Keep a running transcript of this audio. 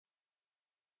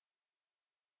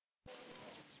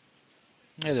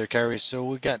Hey there, Kyrie. So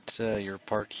we got your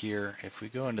part here. If we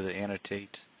go into the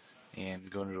annotate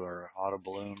and go into our auto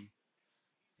balloon,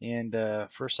 and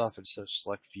first off it says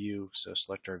select view, so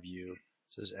select our view. It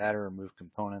says add or remove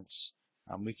components.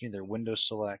 We can either window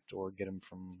select or get them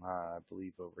from, I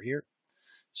believe, over here.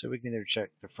 So we can either check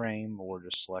the frame or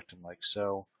just select them like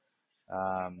so.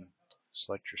 Um,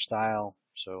 Select your style,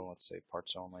 so let's say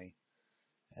parts only,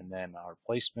 and then our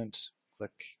placement.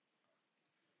 Click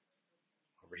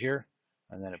over here,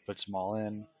 and then it puts them all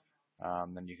in.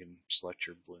 Then you can select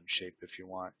your balloon shape if you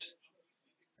want,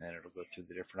 and it'll go through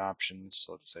the different options.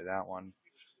 So let's say that one,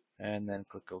 and then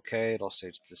click OK. It'll say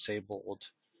it's disabled,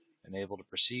 enable to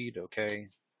proceed, OK,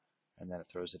 and then it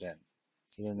throws it in.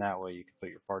 So then that way you can put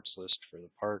your parts list for the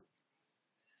part,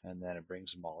 and then it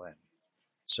brings them all in.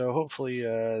 So hopefully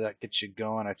that gets you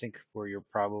going. I think where you're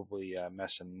probably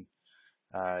messing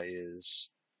is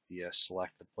the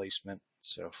select the placement.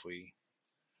 So if we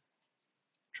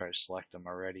try to select them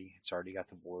already. It's already got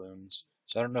the balloons.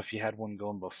 So I don't know if you had one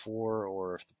going before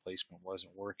or if the placement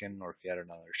wasn't working or if you had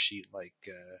another sheet like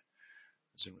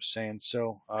Zoom was saying.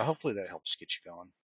 So hopefully that helps get you going.